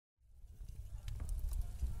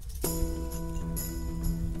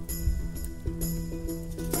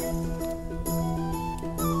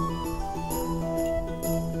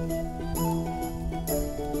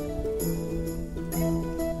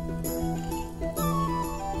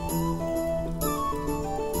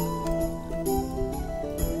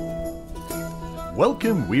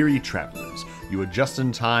Welcome, weary travelers. You are just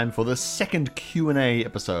in time for the second Q&A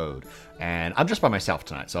episode. And I'm just by myself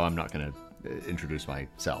tonight, so I'm not going to introduce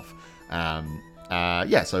myself.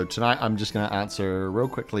 So tonight I'm just going to answer real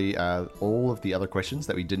quickly all of the other questions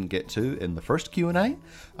that we didn't get to in the first Q&A.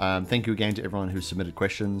 Thank you again to everyone who submitted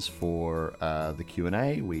questions for the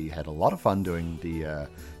Q&A. We had a lot of fun doing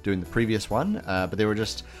the previous one, but there were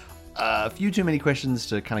just a few too many questions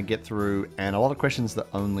to kind of get through, and a lot of questions that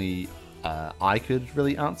only I could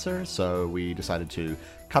really answer, so we decided to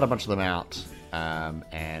cut a bunch of them out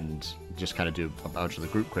and just kind of do a bunch of the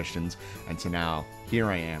group questions. And so now here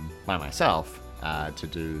I am by myself to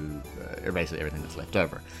do basically everything that's left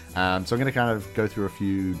over. So I'm going to kind of go through a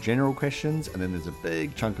few general questions, and then there's a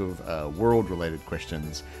big chunk of world-related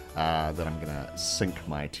questions that I'm going to sink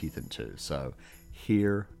my teeth into. So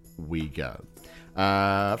here we go.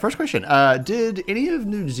 First question. Did any of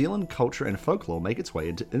New Zealand culture and folklore make its way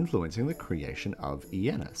into influencing the creation of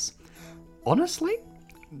Iennis? Honestly,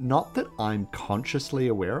 not that I'm consciously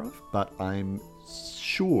aware of, but I'm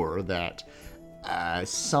sure that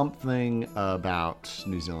something about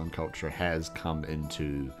New Zealand culture has come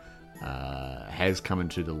into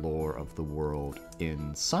the lore of the world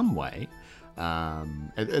in some way.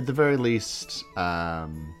 At the very least,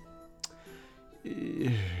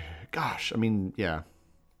 gosh, I mean, yeah.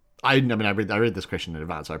 I read this question in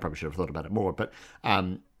advance, so I probably should have thought about it more. But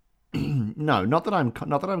no, not that I'm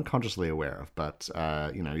consciously aware of. But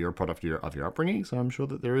you're a product of your upbringing, so I'm sure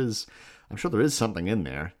there is something in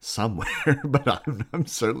there somewhere. But I'm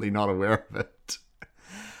certainly not aware of it.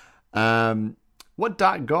 What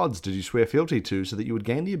dark gods did you swear fealty to so that you would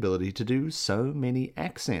gain the ability to do so many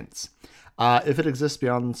accents? If it exists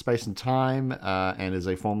beyond space and time and is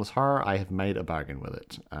a formless horror, I have made a bargain with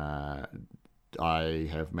it. I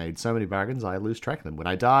have made so many bargains, I lose track of them. When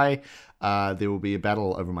I die, there will be a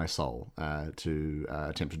battle over my soul to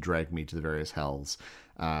attempt to drag me to the various hells.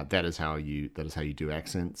 That is how you do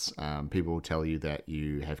accents. People will tell you that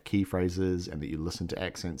you have key phrases and that you listen to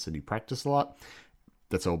accents and you practice a lot.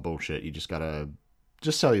 That's all bullshit. You just gotta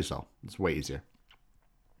sell your soul. It's way easier.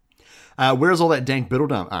 Where's all that dank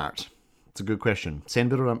Biddledum art? It's a good question. Send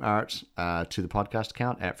Biddledum art to the podcast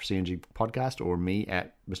account at CNG Podcast or me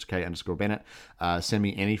at Mr. K_Bennett. Send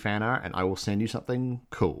me any fan art and I will send you something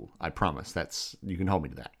cool. I promise. You can hold me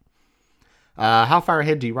to that. How far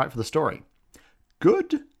ahead do you write for the story?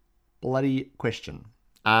 Good bloody question.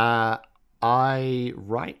 I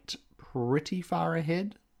write pretty far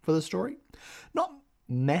ahead for the story. Not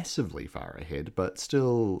massively far ahead, but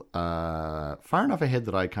still far enough ahead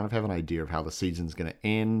that I kind of have an idea of how the season's going to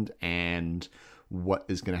end and what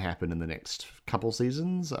is going to happen in the next couple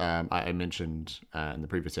seasons. I mentioned in the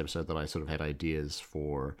previous episode that I sort of had ideas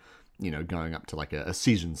for going up to like a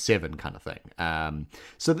season 7 kind of thing.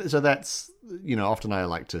 So that's, often I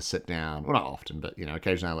like to sit down, well, not often, but,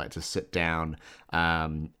 occasionally I like to sit down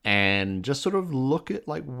and just sort of look at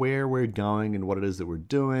like where we're going and what it is that we're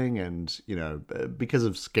doing. And, because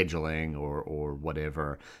of scheduling or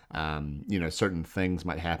whatever, certain things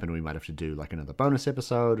might happen. We might have to do like another bonus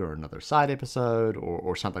episode or another side episode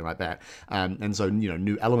or something like that. And so,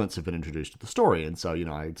 new elements have been introduced to the story. And so,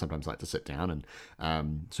 I sometimes like to sit down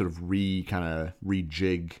and sort of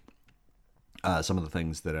rejig some of the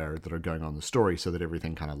things that are going on in the story so that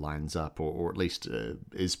everything kind of lines up or at least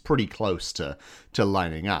is pretty close to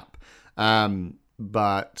lining up.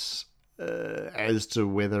 But as to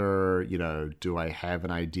whether, do I have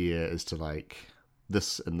an idea as to like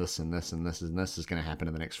this and this and this and this and this is going to happen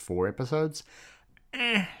in the next 4 episodes?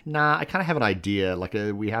 Nah, I kind of have an idea. Like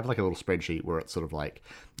we have like a little spreadsheet where it's sort of like,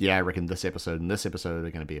 yeah, I reckon this episode and this episode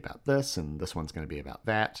are going to be about this, and this one's going to be about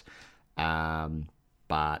that.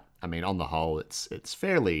 But I mean, on the whole, it's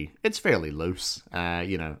fairly loose. I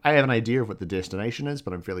have an idea of what the destination is,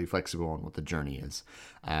 but I'm fairly flexible on what the journey is.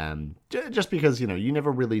 Just because you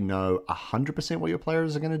never really know 100% what your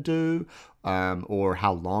players are going to do, or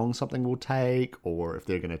how long something will take, or if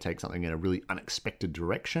they're going to take something in a really unexpected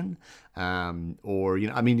direction, or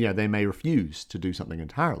they may refuse to do something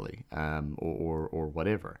entirely, or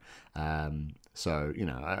whatever. So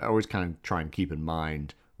I always kind of try and keep in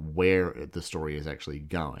mind where the story is actually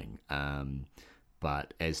going,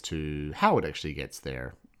 but as to how it actually gets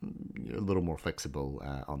there, a little more flexible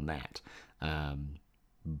on that.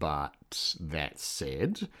 But that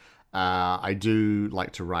said, I do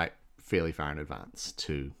like to write fairly far in advance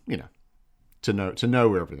to know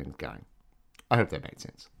where everything's going. I hope that made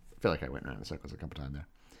sense. I feel like I went around in circles a couple times there.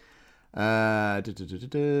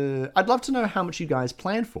 I'd love to know how much you guys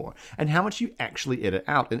plan for and how much you actually edit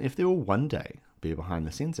out, and if there will one day be a behind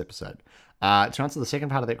the scenes episode. To answer the second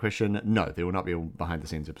part of that question, no, there will not be a behind the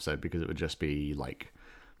scenes episode because it would just be like,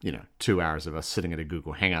 2 hours of us sitting at a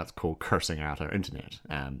Google Hangouts call cursing out our internet,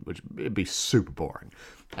 which it'd be super boring.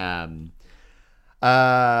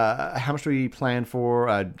 How much do we plan for?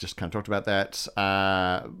 I just kind of talked about that.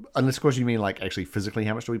 Unless, of course, you mean like actually physically,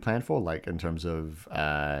 how much do we plan for? Like in terms of,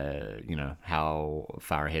 how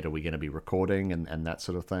far ahead are we going to be recording and that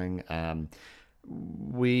sort of thing.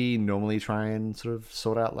 We normally try and sort of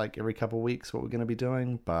sort out like every couple of weeks what we're going to be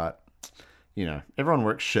doing, but everyone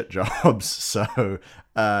works shit jobs, so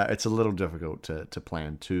it's a little difficult to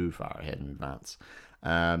plan too far ahead in advance.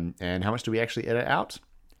 And how much do we actually edit out?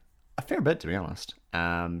 A fair bit, to be honest.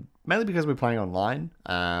 Mainly because we're playing online,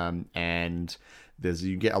 and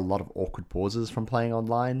you get a lot of awkward pauses from playing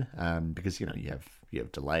online, because you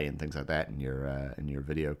have delay and things like that in your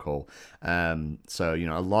video call. So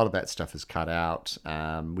a lot of that stuff is cut out.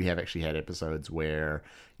 We have actually had episodes where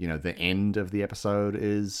the end of the episode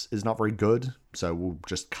is not very good, so we'll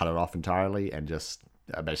just cut it off entirely and just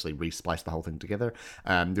basically re-splice the whole thing together.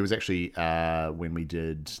 There was actually when we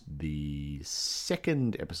did the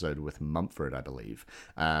second episode with Mumford, I believe,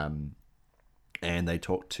 and they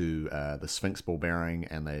talk to the Sphinx ball bearing,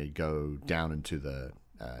 and they go down into the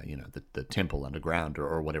temple underground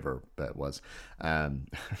or whatever it was.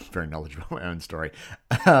 Very knowledgeable of my own story.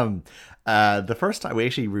 The first time we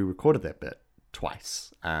actually re-recorded that bit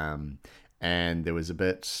twice. And there was a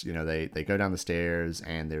bit, they go down the stairs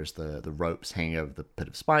and there's the ropes hanging over the pit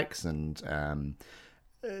of spikes, and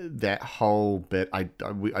that whole bit, I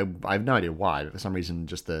have no idea why, but for some reason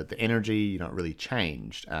just the energy, really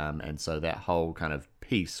changed. And so that whole kind of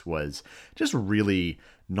piece was just really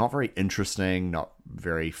not very interesting, not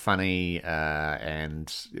very funny,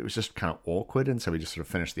 and it was just kind of awkward, and so we just sort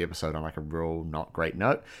of finished the episode on like a real not great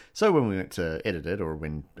note. So when we went to edit it, or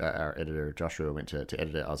when our editor Joshua went to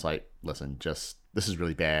edit it, I was like, listen, this is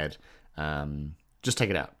really bad, just take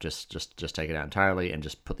it out, just take it out entirely and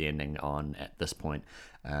just put the ending on at this point.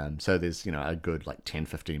 So there's a good like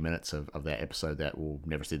 10-15 minutes of that episode that will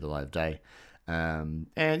never see the light of day, and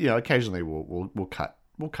occasionally we'll cut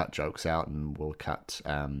jokes out, and we'll cut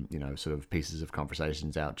sort of pieces of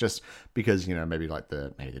conversations out, just because maybe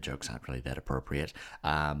the jokes aren't really that appropriate,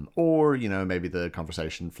 or maybe the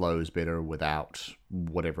conversation flows better without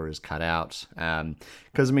whatever is cut out,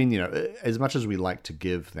 because as much as we like to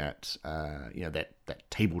give that that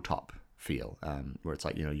tabletop feel, where it's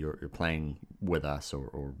like you're playing with us,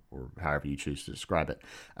 or however you choose to describe it,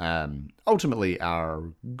 ultimately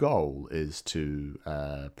our goal is to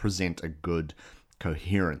present a good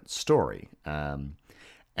coherent story, and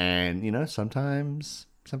sometimes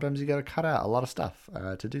you got to cut out a lot of stuff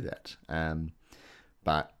to do that,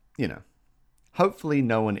 but hopefully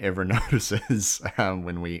no one ever notices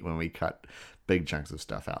when we cut big chunks of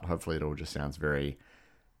stuff out. Hopefully it all just sounds very,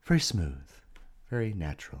 very smooth, very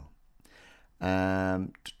natural.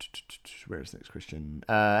 Where's the next question?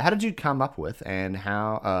 How did you come up with, and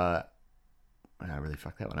how I really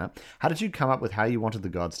fucked that one up. How did you come up with how you wanted the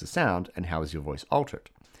gods to sound, and how was your voice altered?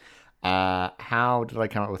 How did I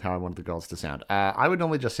come up with how I wanted the gods to sound? I would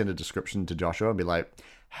normally just send a description to Joshua and be like,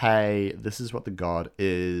 hey, this is what the god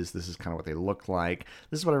is. This is kind of what they look like.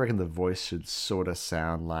 This is what I reckon the voice should sort of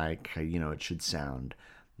sound like. It should sound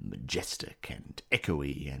majestic and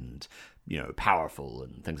echoey and powerful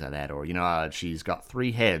and things like that, or she's got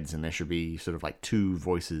 3 heads and there should be sort of like 2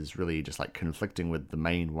 voices really just like conflicting with the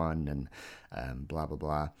main one, and blah blah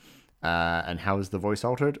blah. And how is the voice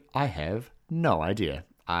altered? I have no idea.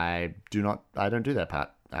 I don't do that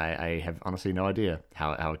part. I have honestly no idea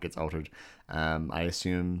how it gets altered. I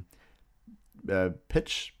assume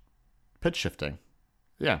pitch shifting.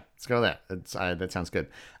 Yeah, let's go with that. That sounds good.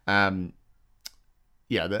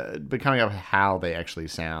 Yeah, but coming up with how they actually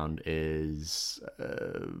sound is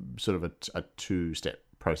sort of a 2-step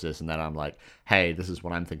process, and then I'm like, hey, this is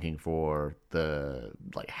what I'm thinking for the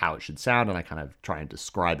how it should sound, and I kind of try and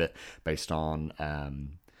describe it based on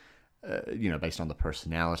based on the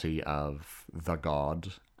personality of the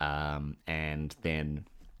god, and then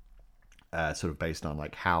sort of based on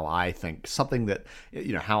how I think something that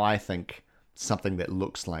something that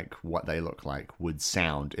looks like what they look like would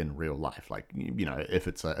sound in real life. If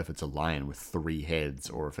it's a lion with 3 heads,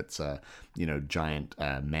 or if it's a giant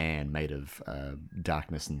man made of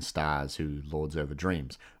darkness and stars who lords over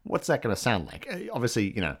dreams, what's that going to sound like?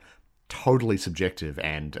 Obviously, totally subjective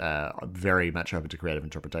and very much open to creative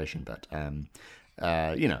interpretation, but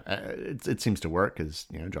it seems to work, because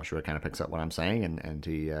Joshua kind of picks up what I'm saying, and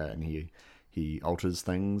he he alters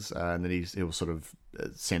things, and then he'll sort of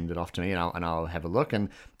send it off to me, and I'll have a look, and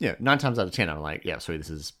 9 times out of 10 I'm like, yeah, sweet, this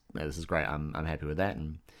is great, I'm happy with that,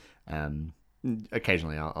 and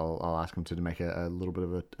occasionally I'll ask him to make a little bit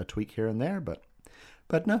of a tweak here and there, but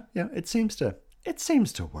no, it seems to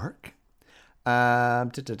work. Oh,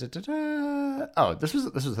 this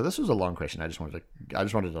was a long question. I just wanted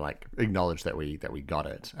to like acknowledge that we got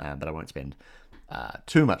it, but I won't spend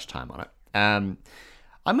too much time on it.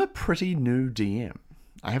 I'm a pretty new DM.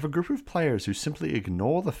 I have a group of players who simply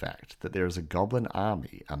ignore the fact that there is a goblin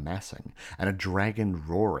army amassing and a dragon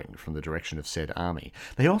roaring from the direction of said army.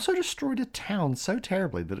 They also destroyed a town so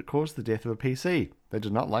terribly that it caused the death of a PC. They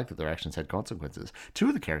did not like that their actions had consequences. 2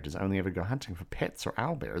 of the characters only ever go hunting for pets or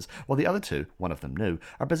owlbears, while the other 2, one of them new,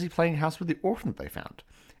 are busy playing house with the orphan that they found.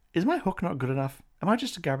 Is my hook not good enough? Am I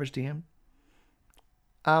just a garbage DM?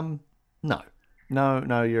 No.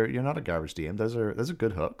 No, you're not a garbage DM. Those are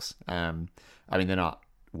good hooks. I mean, they're not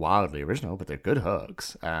wildly original, but they're good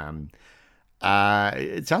hooks.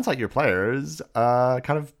 It sounds like your players kind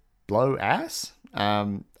of blow ass. I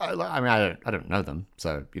mean, I don't know them,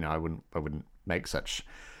 so I wouldn't make such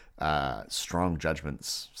strong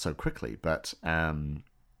judgments so quickly. But there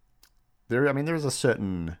is a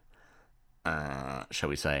certain, shall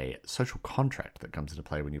we say, social contract that comes into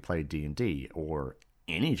play when you play D&D or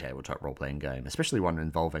any tabletop role-playing game, especially one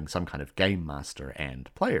involving some kind of game master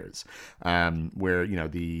and players, where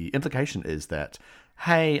the implication is that,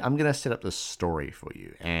 hey, I'm going to set up this story for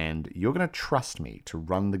you, and you're going to trust me to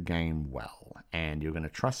run the game well, and you're going to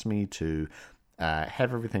trust me to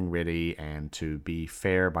have everything ready and to be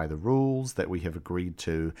fair by the rules that we have agreed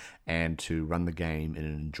to, and to run the game in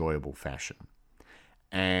an enjoyable fashion.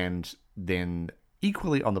 And then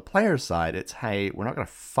equally on the player side, it's, hey, we're not going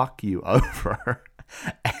to fuck you over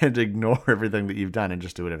and ignore everything that you've done and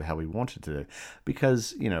just do whatever the hell we wanted to do.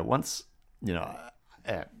 Because, once,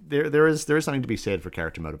 there is something to be said for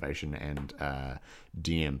character motivation and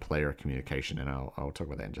DM player communication, and I'll talk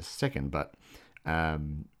about that in just a second. But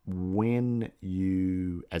when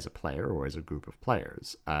you, as a player or as a group of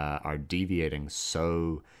players, are deviating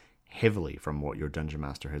so heavily from what your dungeon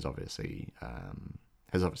master has obviously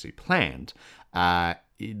planned,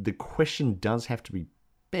 the question does have to be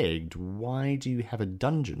begged: why do you have a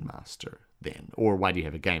dungeon master then, or why do you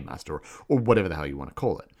have a game master, or whatever the hell you want to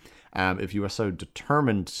call it? If you are so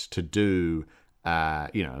determined to do,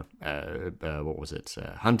 what was it,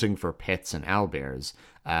 hunting for pets and owlbears,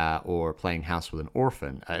 or playing house with an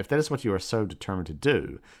orphan, if that is what you are so determined to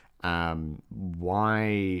do,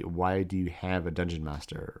 why do you have a dungeon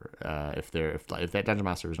master? If that dungeon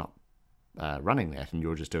master is not running that and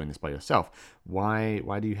you're just doing this by yourself, why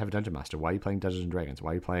do you have a dungeon master? Why are you playing Dungeons and Dragons?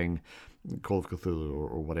 Why are you playing Call of Cthulhu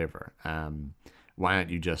or whatever? Why aren't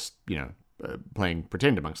you just playing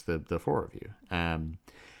pretend amongst the 4 of you?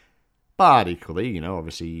 But equally,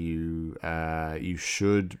 obviously you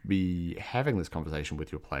should be having this conversation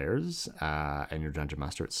with your players and your dungeon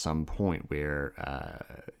master at some point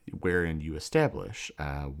wherein you establish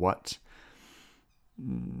what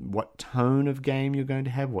tone of game you're going to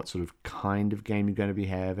have, what sort of kind of game you're going to be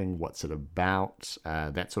having, what's it about,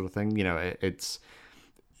 that sort of thing.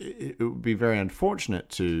 It would be very unfortunate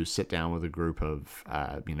to sit down with a group of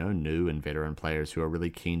new and veteran players who are really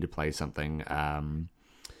keen to play something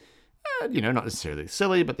not necessarily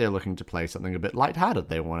silly, but they're looking to play something a bit lighthearted.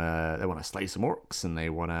 They want to slay some orcs, and they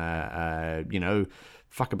want to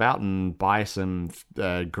fuck about and buy some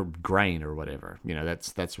grain or whatever.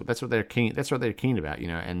 That's what they're keen. That's what they're keen about.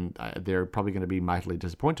 And they're probably going to be mightily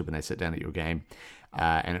disappointed when they sit down at your game,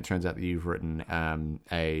 and it turns out that you've written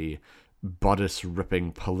a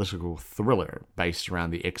bodice-ripping political thriller based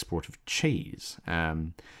around the export of cheese.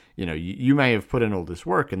 You may have put in all this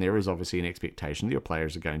work, and there is obviously an expectation that your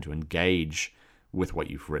players are going to engage with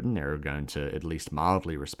what you've written. They're going to at least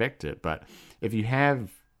mildly respect it. But if you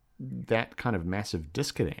have that kind of massive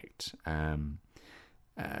disconnect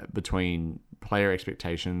between player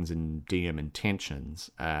expectations and DM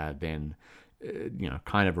intentions, then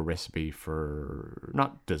kind of a recipe for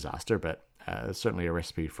not disaster, but certainly a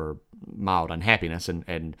recipe for mild unhappiness,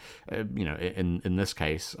 and in this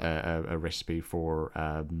case, a recipe for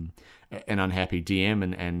an unhappy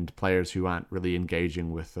DM and players who aren't really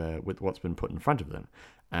engaging with what's been put in front of them.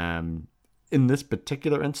 In this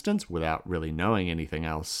particular instance, without really knowing anything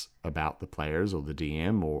else about the players or the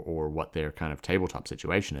DM or what their kind of tabletop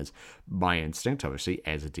situation is, my instinct, obviously,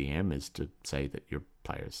 as a DM, is to say that your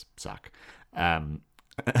players suck. But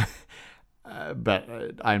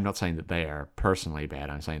I'm not saying that they are personally bad.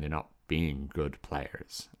 I'm saying they're not being good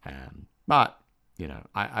players. But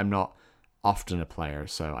I'm not often a player,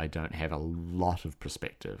 so I don't have a lot of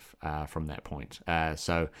perspective from that point. By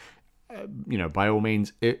all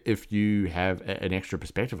means, if you have an extra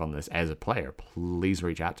perspective on this as a player, please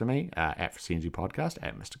reach out to me at CNG Podcast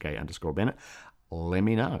at MrK_Bennett. Let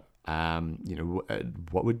me know.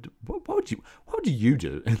 What do you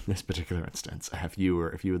do in this particular instance if you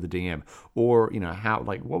were the DM, or how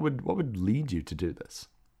what would lead you to do this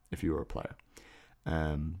if you were a player?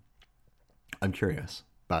 I'm curious,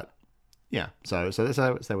 but yeah. So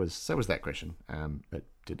that was that question. I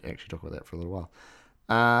did actually talk about that for a little while.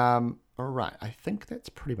 All right, I think that's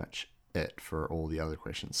pretty much it for all the other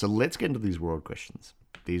questions. So let's get into these world questions.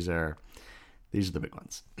 These are the big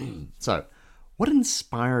ones. So, what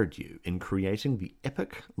inspired you in creating the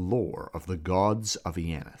epic lore of the gods of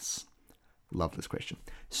Eannis? Love this question.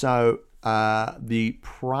 So, the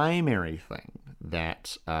primary thing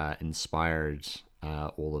that inspired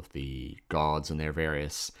all of the gods and their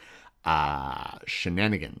various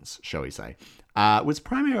shenanigans, shall we say, was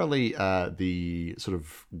primarily the sort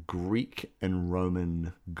of Greek and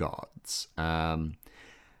Roman gods.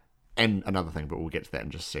 And another thing, but we'll get to that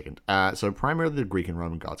in just a second. So primarily the Greek and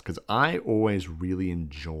Roman gods, because I always really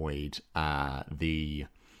enjoyed the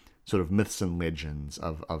sort of myths and legends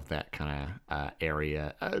of that kind of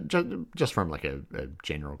area, just from like a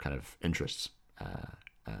general kind of interest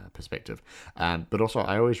perspective. But also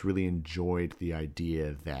I always really enjoyed the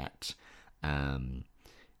idea that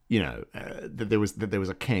that there was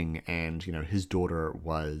a king, and his daughter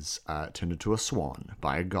was turned into a swan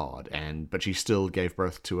by a god, but she still gave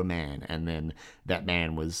birth to a man, and then that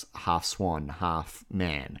man was half swan, half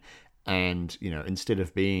man, and instead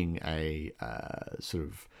of being a sort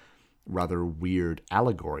of rather weird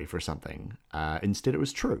allegory for something, instead it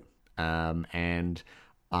was true, and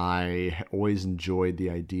I always enjoyed the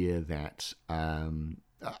idea that, and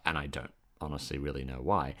I don't honestly really know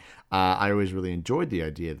why. I always really enjoyed the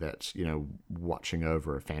idea that watching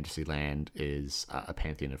over a fantasy land is a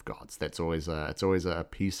pantheon of gods. It's always a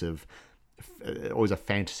piece of always a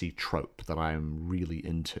fantasy trope that I'm really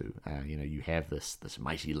into. You have this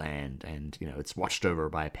mighty land, and it's watched over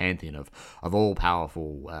by a pantheon of all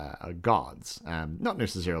powerful gods. Not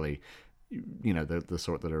necessarily the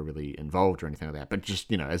sort that are really involved or anything like that, but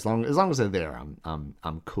just as long as they're there,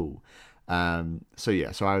 I'm cool. So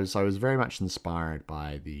I was very much inspired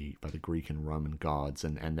by the Greek and Roman gods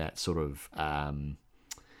and that sort of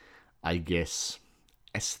I guess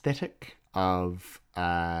aesthetic of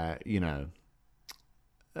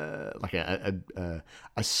like a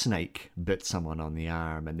snake bit someone on the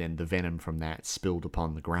arm, and then the venom from that spilled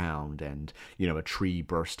upon the ground, and a tree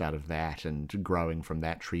burst out of that, and growing from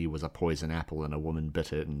that tree was a poison apple, and a woman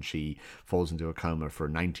bit it, and she falls into a coma for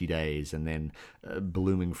 90 days, and then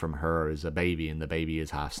blooming from her is a baby, and the baby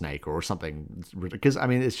is half snake or something. Because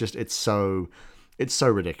it's so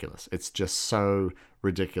ridiculous. It's just so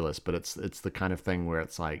ridiculous, but it's the kind of thing where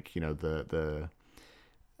it's like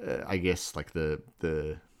I guess like the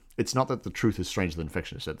it's not that the truth is stranger than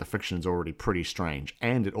fiction, it's that the fiction is already pretty strange,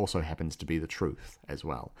 and it also happens to be the truth as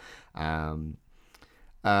well. And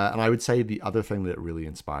I would say the other thing that really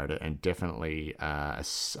inspired it, and definitely a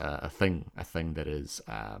thing that is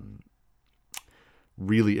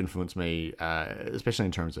really influenced me, especially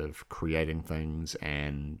in terms of creating things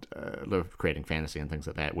and creating fantasy and things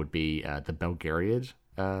like that, would be the Belgariad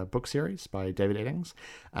book series by David Eddings,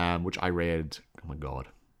 which I read, oh my god,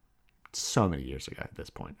 so many years ago at this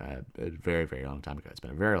point, a very, very long time ago. It's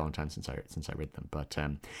been a very long time since I read them, but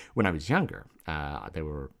when I was younger, they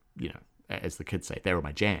were, as the kids say, they were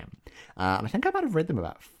my jam. And I think I might have read them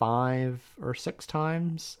about 5 or 6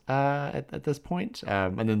 times at this point.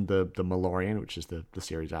 And then the Malorian, which is the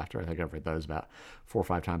series after, I think I've read those about 4 or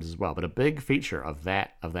 5 times as well. But a big feature of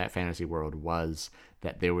that fantasy world was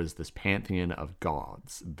that there was this pantheon of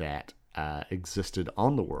gods that existed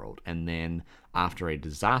on the world, and then after a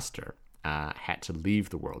disaster had to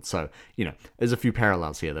leave the world. So there's a few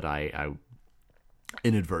parallels here that I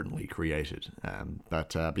inadvertently created,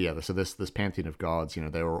 but yeah. So this pantheon of gods,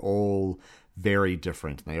 they were all very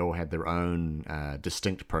different, and they all had their own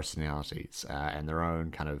distinct personalities and their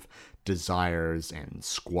own kind of desires and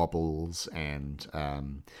squabbles, and I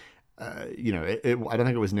don't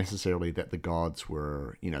think it was necessarily that the gods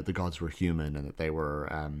were human and that they were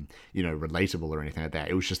relatable or anything like that.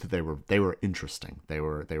 It was just that they were interesting. They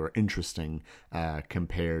were interesting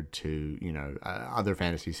compared to other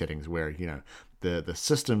fantasy settings where the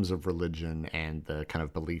systems of religion and the kind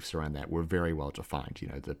of beliefs around that were very well defined.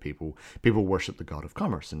 The people worship the god of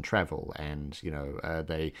commerce and travel, and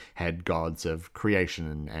they had gods of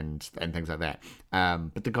creation and things like that.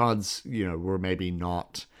 But the gods were maybe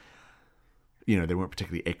not they weren't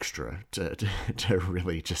particularly extra to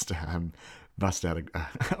really just bust out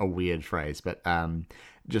a weird phrase, but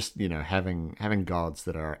just having gods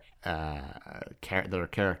that are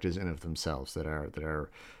characters in of themselves, that are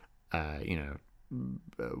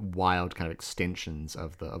wild kind of extensions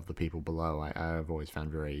of the people below. I've always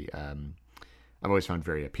found very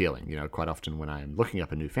appealing. Quite often when I'm looking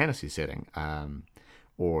up a new fantasy setting,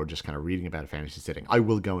 or just kind of reading about a fantasy setting, I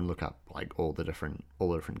will go and look up like all the different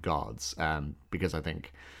gods, because I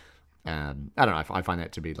think I don't know, I find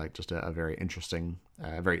that to be like just a very interesting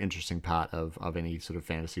part of any sort of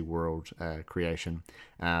fantasy world creation.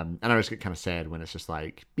 And I always get kind of sad when it's just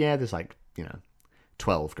like, yeah, there's like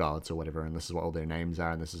 12 gods or whatever, and this is what all their names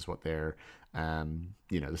are, and this is what they're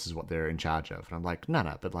this is what they're in charge of. And I'm like,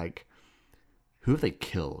 no, but like, who have they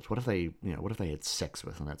killed? What if they had sex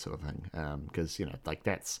with, and that sort of thing? Because like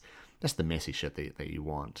that's the messy shit that you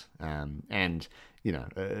want. And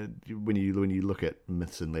when you look at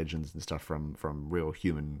myths and legends and stuff from real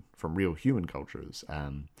human cultures,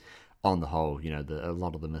 on the whole, a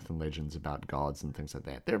lot of the myth and legends about gods and things like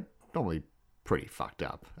that, they're normally pretty fucked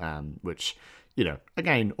up. Which,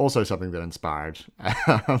 again, also something that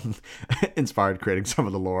inspired creating some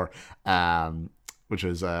of the lore. Which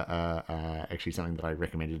was actually something that I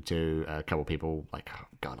recommended to a couple people, like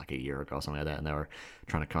a year ago or something like that, and they were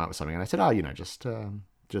trying to come up with something, and I said,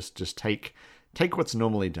 just take what's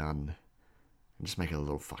normally done and just make it a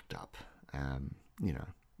little fucked up,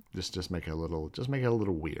 just make it a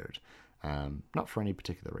little weird, not for any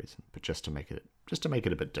particular reason, but just to make it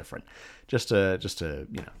a bit different, just to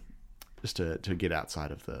get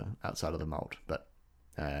outside of the mold, but.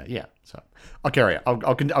 So I'll carry it.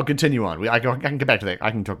 I'll continue on. I can get back to that.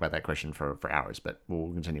 I can talk about that question for hours, but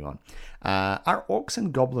we'll continue on. Are orcs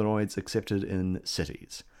and goblinoids accepted in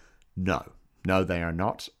cities? No, they are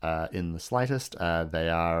not in the slightest. They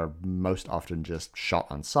are most often just shot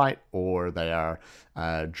on sight, or they are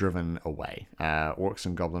driven away. Orcs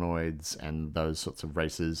and goblinoids and those sorts of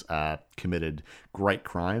races committed great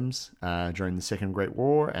crimes during the Second Great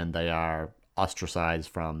War, and they are ostracized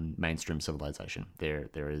from mainstream civilization.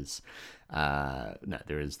 There is no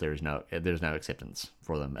acceptance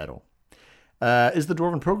for them at all. Is the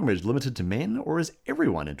Dwarven pilgrimage limited to men, or is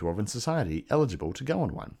everyone in Dwarven society eligible to go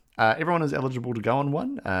on one? Everyone is eligible to go on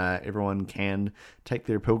one. Everyone can take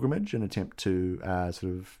their pilgrimage and attempt to sort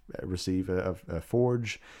of receive a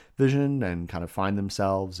forge vision and kind of find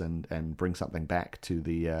themselves and bring something back to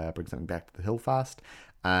the Hillfast.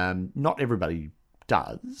 Not everybody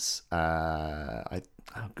does. Oh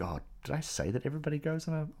god, did I say that everybody goes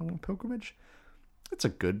on a pilgrimage? That's a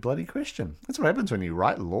good bloody question. That's what happens when you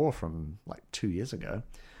write lore from like 2 years ago.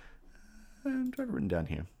 Do I have it written down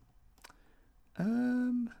here?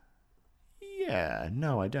 Yeah,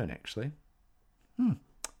 no, I don't actually.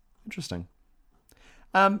 Interesting.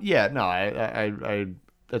 Yeah, no, I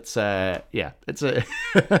it's it's a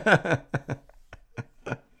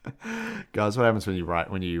guys, what happens when you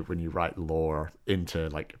write lore into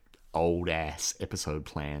like old ass episode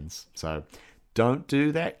plans? So don't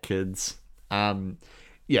do that, kids. Everyone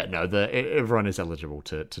is eligible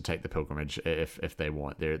to take the pilgrimage if they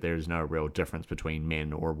want. There's no real difference between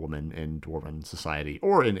men or women in Dwarven society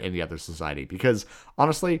or in any other society, because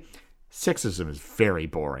honestly, sexism is very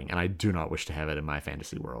boring, and I do not wish to have it in my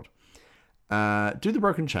fantasy world. Do the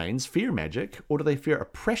Broken Chains fear magic, or do they fear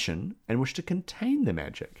oppression and wish to contain the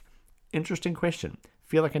magic? Interesting question.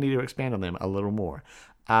 Feel like I need to expand on them a little more.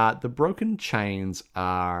 The Broken Chains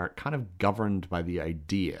are kind of governed by the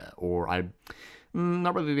idea,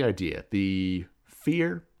 not really the idea, the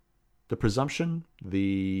fear, the presumption,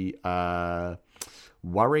 the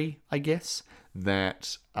worry, I guess,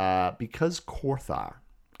 that because Korthar,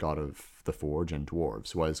 god of the Forge and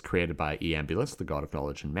Dwarves, was created by Eambulus, the god of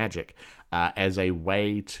knowledge and magic, as a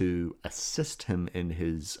way to assist him in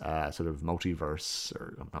his sort of multiverse,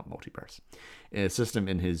 or not multiverse, assist him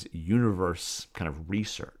in his universe kind of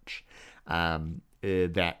research,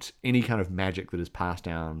 that any kind of magic that is passed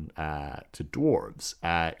down to dwarves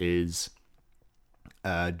is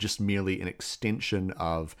just merely an extension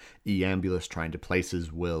of Eambulus trying to place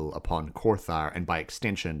his will upon Korthar, and by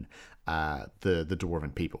extension, the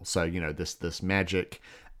Dwarven people. So, this magic,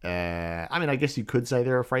 I guess you could say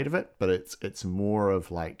they're afraid of it, but it's more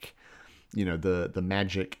of like, the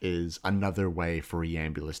magic is another way for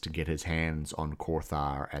Eambulus to get his hands on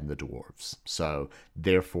Korthar and the dwarves. So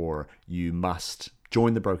therefore, you must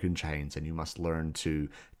join the Broken Chains, and you must learn to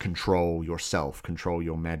control yourself, control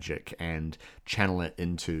your magic, and channel it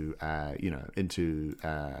into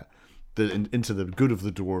the good of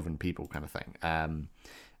the Dwarven people, kind of thing.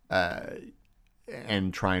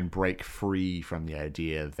 and try and break free from the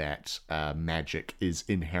idea that magic is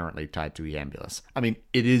inherently tied to Iambulus. I mean,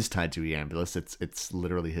 it is tied to Iambulus. It's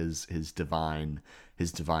literally his divine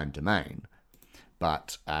domain.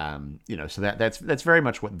 But so that's very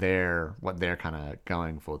much what they're kind of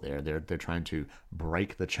going for there. They're trying to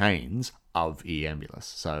break the chains of Iambulus.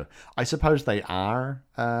 So I suppose they are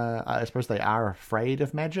afraid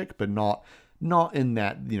of magic, but not in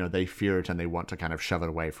that they fear it and they want to kind of shove it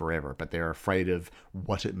away forever. But they're afraid of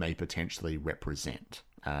what it may potentially represent.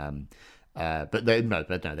 But they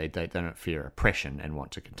don't fear oppression and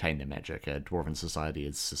want to contain their magic. Dwarven society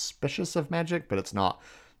is suspicious of magic, but it's not.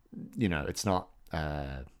 It's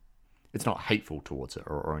not hateful towards it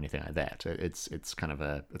or anything like that. It's kind of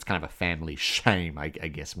a family shame, I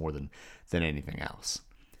guess, more than anything else.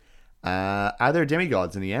 Are there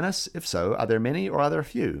demigods in Eannis? If so, are there many or are there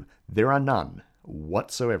few? There are none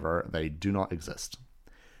whatsoever. They do not exist.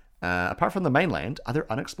 Apart from the mainland, are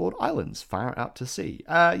there unexplored islands far out to sea?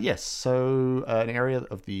 Yes. So an area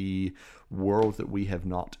of the world that we have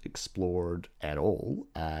not explored at all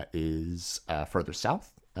is further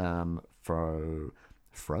south.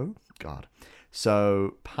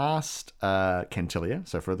 So past Cantilia,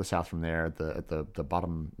 so further south from there, the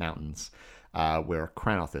bottom mountains, where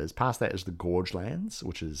Cranoth is. Past that is the Gorge Lands,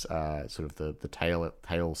 which is sort of the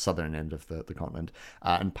tail southern end of the continent,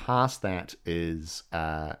 and past that is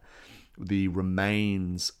the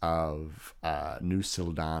remains of New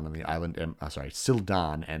Sildan and the island.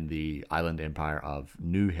 Sildan and the island empire of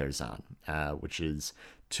New Herzan, which is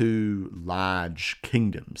two large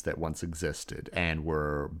kingdoms that once existed and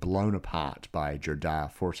were blown apart by Jerdar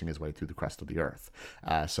forcing his way through the crust of the earth.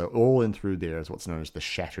 So all in through there is what's known as the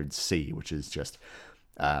Shattered Sea, which is just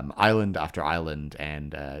island after island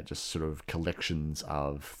and just sort of collections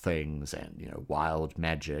of things and wild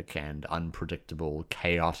magic and unpredictable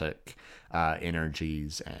chaotic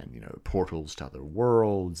energies and portals to other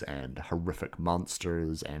worlds and horrific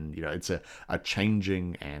monsters, and it's a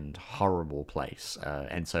changing and horrible place,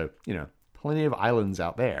 and so plenty of islands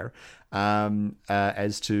out there.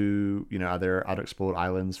 As to are there unexplored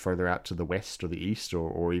islands further out to the west or the east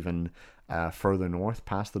or even further north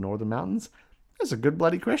past the northern mountains? That's a good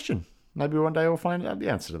bloody question. Maybe one day we'll find out the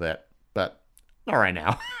answer to that, but not right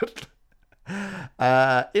now.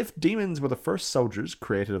 If demons were the first soldiers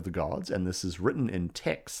created of the gods, and this is written in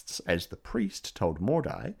texts as the priest told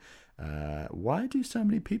Mordai, why do so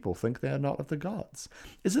many people think they are not of the gods?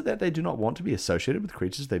 Is it that they do not want to be associated with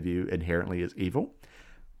creatures they view inherently as evil?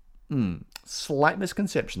 Slight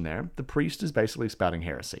misconception there. The priest is basically spouting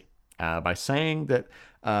heresy. By saying that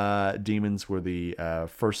demons were the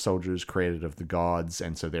first soldiers created of the gods,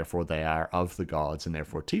 and so therefore they are of the gods, and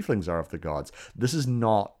therefore tieflings are of the gods. This is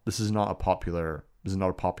not a popular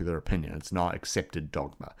opinion. It's not accepted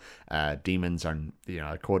dogma. Demons are,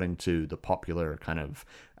 according to the popular kind of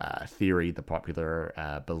theory, the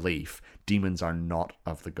popular belief, demons are not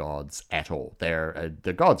of the gods at all.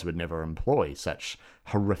 The gods would never employ such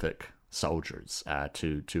horrific soldiers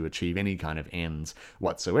to achieve any kind of ends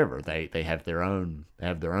whatsoever. They have their own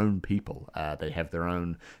people. They have their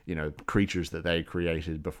own creatures that they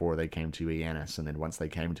created before they came to Eannis, and then once they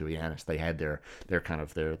came to Eannis, they had their kind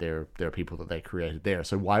of their people that they created there.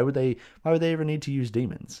 So why would they ever need to use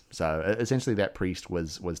demons? So essentially, that priest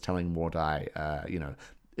was telling Mordai,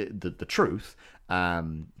 the truth.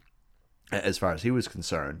 As far as he was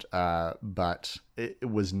concerned, but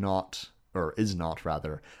it was not, or is not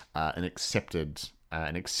rather, an accepted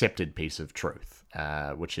piece of truth,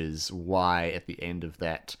 which is why at the end of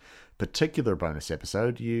that particular bonus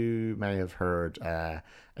episode, you may have heard a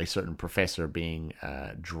certain professor being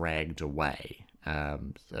dragged away.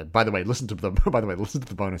 By the way, listen to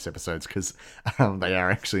the bonus episodes because they are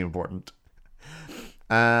actually important.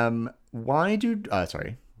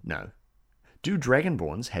 Do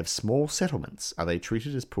Dragonborns have small settlements? Are they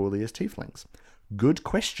treated as poorly as tieflings? Good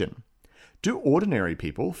question. Do ordinary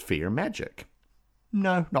people fear magic?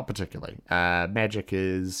 No, not particularly. Magic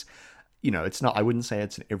is, it's not. I wouldn't say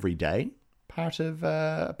it's an everyday part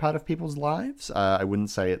of people's lives. I wouldn't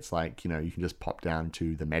say it's like you can just pop down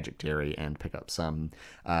to the magic dairy and pick up some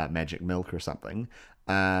magic milk or something.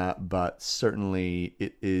 But certainly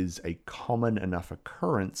it is a common enough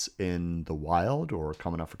occurrence in the wild, or a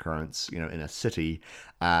common enough occurrence, in a city,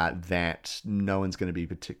 that no one's going to be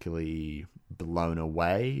particularly blown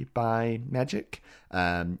away by magic.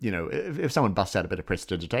 If someone busts out a bit of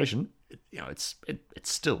prestidigitation, it's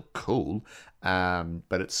still cool,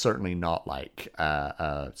 but it's certainly not like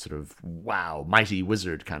a sort of wow, mighty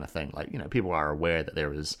wizard kind of thing. Like people are aware that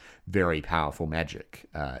there is very powerful magic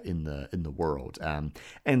in the world,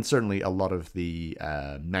 and certainly a lot of the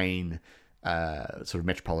main sort of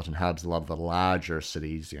metropolitan hubs, a lot of the larger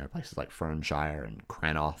cities, places like Fernshire and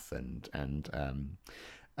Crannoth and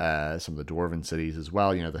some of the dwarven cities as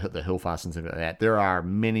well, the Hillfast and things like that. There are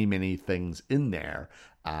many, many things in there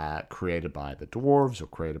created by the dwarves or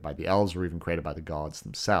created by the elves or even created by the gods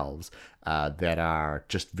themselves that are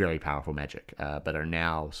just very powerful magic, but are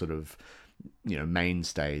now sort of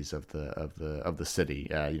mainstays of the city.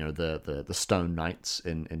 The Stone Knights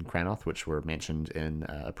in Crannoth, which were mentioned in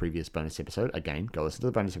a previous bonus episode. Again, go listen to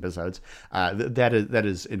the bonus episodes. That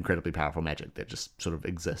is incredibly powerful magic that just sort of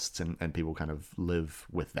exists, and people kind of live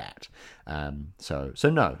with that. So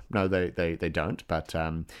no, they don't. But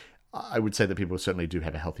I would say that people certainly do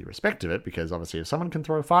have a healthy respect of it, because obviously if someone can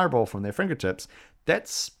throw a fireball from their fingertips,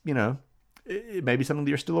 that's it may be something that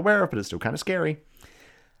you're still aware of, but it's still kind of scary.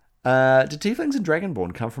 Did tieflings and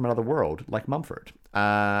dragonborn come from another world, like Mumford?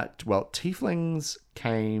 Well, tieflings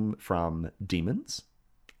came from demons,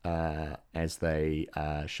 as they,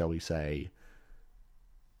 shall we say,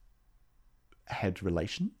 had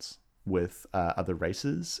relations with other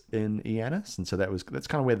races in Eannis, and so that's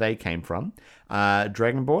kind of where they came from.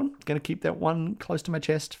 Dragonborn, going to keep that one close to my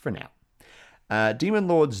chest for now. Demon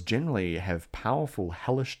lords generally have powerful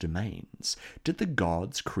hellish domains. Did the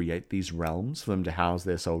gods create these realms for them to house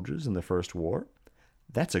their soldiers in the First War?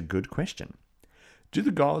 That's a good question. Do the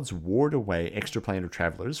gods ward away extraplanar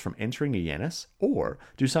travelers from entering Eannis, or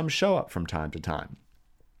do some show up from time to time?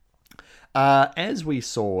 As we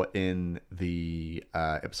saw in the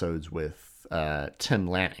episodes with Tin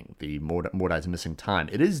Lanning, the Mordai's Missing Time,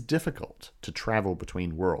 it is difficult to travel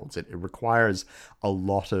between worlds. It requires a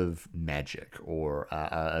lot of magic or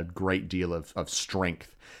a great deal of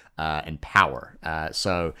strength and power.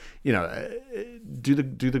 So, do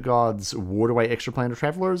the gods ward away extraplanar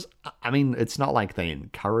travelers? I mean, it's not like they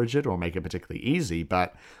encourage it or make it particularly easy,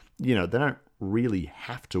 but they don't really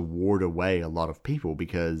have to ward away a lot of people,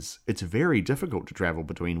 because it's very difficult to travel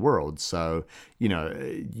between worlds. So,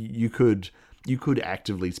 you could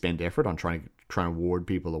actively spend effort on trying to ward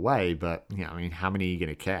people away, but I mean, how many are you going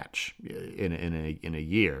to catch in a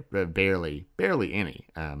year? Barely any.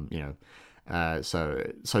 So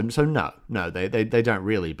no, they don't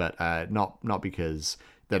really, but not because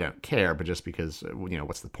they don't care, but just because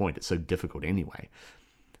what's the point? It's so difficult anyway.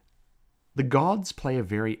 The gods play a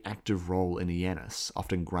very active role in Eannis,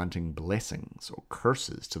 often granting blessings or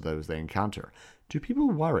curses to those they encounter. Do people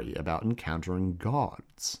worry about encountering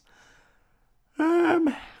gods?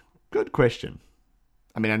 Good question.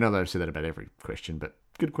 I mean, I know that I've said that about every question, but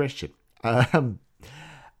good question. I'm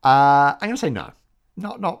going to say no.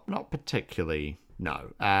 Not particularly,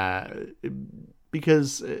 no.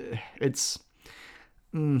 Because it's...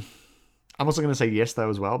 I'm also going to say yes, though,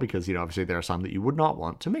 as well, because, obviously there are some that you would not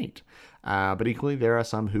want to meet. But equally, there are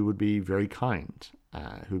some who would be very kind,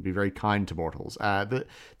 to mortals. The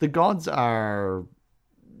gods are,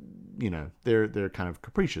 they're kind of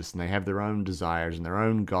capricious, and they have their own desires and their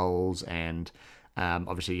own goals, and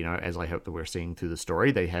obviously, as I hope that we're seeing through the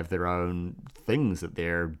story, they have their own things that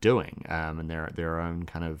they're doing, and their own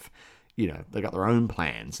kind of... they got their own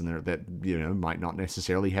plans, and that might not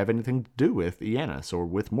necessarily have anything to do with Eannis or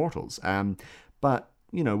with mortals. But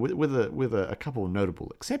with a couple of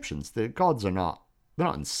notable exceptions, the gods they're not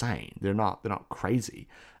insane. They're not crazy,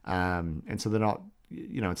 and so they're not.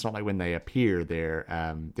 It's not like when they appear, they're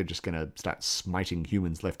just going to start smiting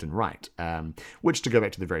humans left and right. Which, to go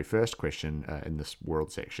back to the very first question in this world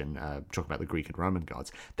section, talk about the Greek and Roman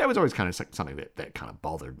gods, that was always kind of something that kind of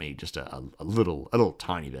bothered me just a little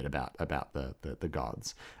tiny bit about the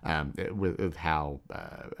gods, with how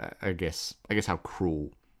I guess how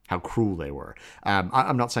cruel they were.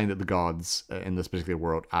 I'm not saying that the gods in this particular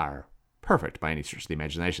world are perfect by any stretch of the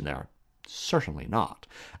imagination. They are certainly not.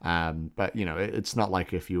 But it's not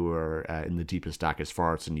like if you were in the deepest, darkest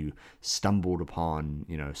forests and you stumbled upon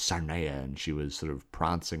Sarnea and she was sort of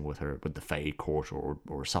prancing with the Fae court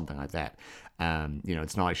or something like that.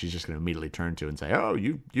 It's not like she's just going to immediately turn to and say, "Oh,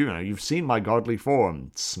 you've seen my godly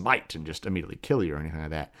form, smite," and just immediately kill you or anything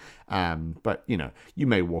like that. But you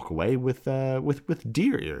may walk away with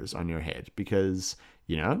deer ears on your head because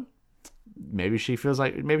maybe she feels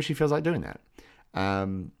like doing that.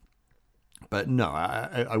 But no,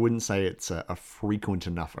 I wouldn't say it's a frequent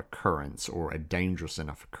enough occurrence or a dangerous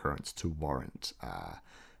enough occurrence to warrant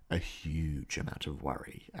a huge amount of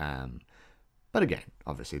worry. But again,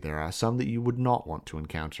 obviously there are some that you would not want to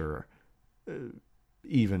encounter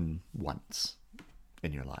even once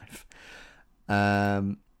in your life.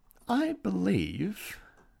 I believe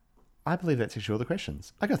that's actually all the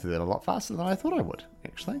questions. I got through that a lot faster than I thought I would,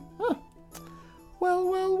 actually. Oh.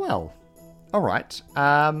 Well. All right.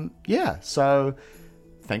 Yeah, so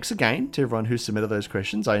thanks again to everyone who submitted those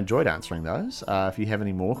questions. I enjoyed answering those. If you have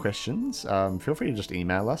any more questions, feel free to just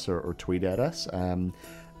email us or tweet at us.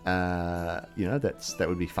 That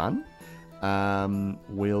would be fun.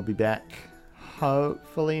 We'll be back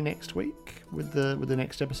hopefully next week with the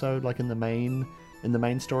next episode, like in the main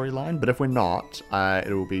storyline. But if we're not,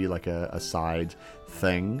 it will be like a side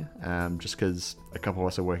thing, just because a couple of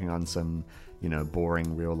us are working on some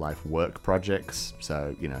boring real life work projects.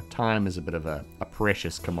 So time is a bit of a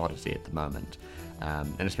precious commodity at the moment,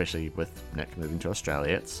 and especially with Nick moving to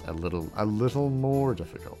Australia, it's a little more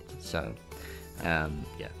difficult. So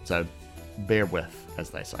so bear with, as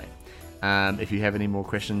they say. If you have any more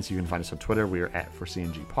questions, you can find us on Twitter. We are at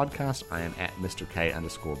ForCNG Podcast. I am at Mr.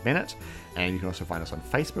 K_Bennett. And you can also find us on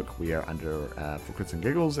Facebook. We are under For Crits and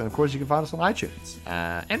Giggles. And of course, you can find us on iTunes.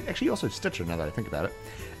 And actually also Stitcher, now that I think about it.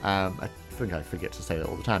 I think I forget to say that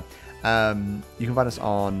all the time. You can find us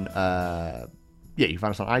on you can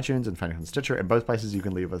find us on iTunes and find us on Stitcher. In both places, you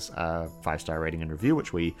can leave us a 5-star rating and review,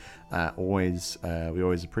 which we always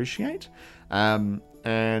appreciate. And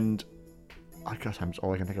I guess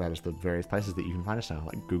all I can think about is the various places that you can find us now,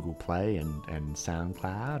 like Google Play and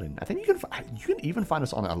SoundCloud, and I think you can even find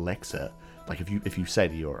us on Alexa. Like if you say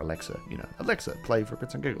to your Alexa, Alexa, play For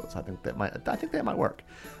Crits and Giggles. I think that might work.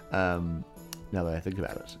 Now that I think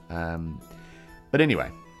about it. But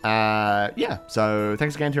anyway, So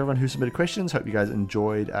thanks again to everyone who submitted questions. Hope you guys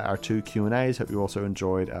enjoyed our 2 Q&As. Hope you also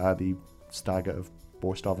enjoyed the Saga of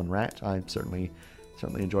Borsov and Rat. I certainly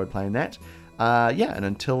enjoyed playing that. And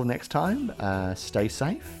until next time, stay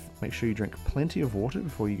safe. Make sure you drink plenty of water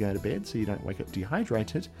before you go to bed so you don't wake up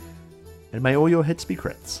dehydrated. And may all your hits be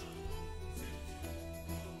crits.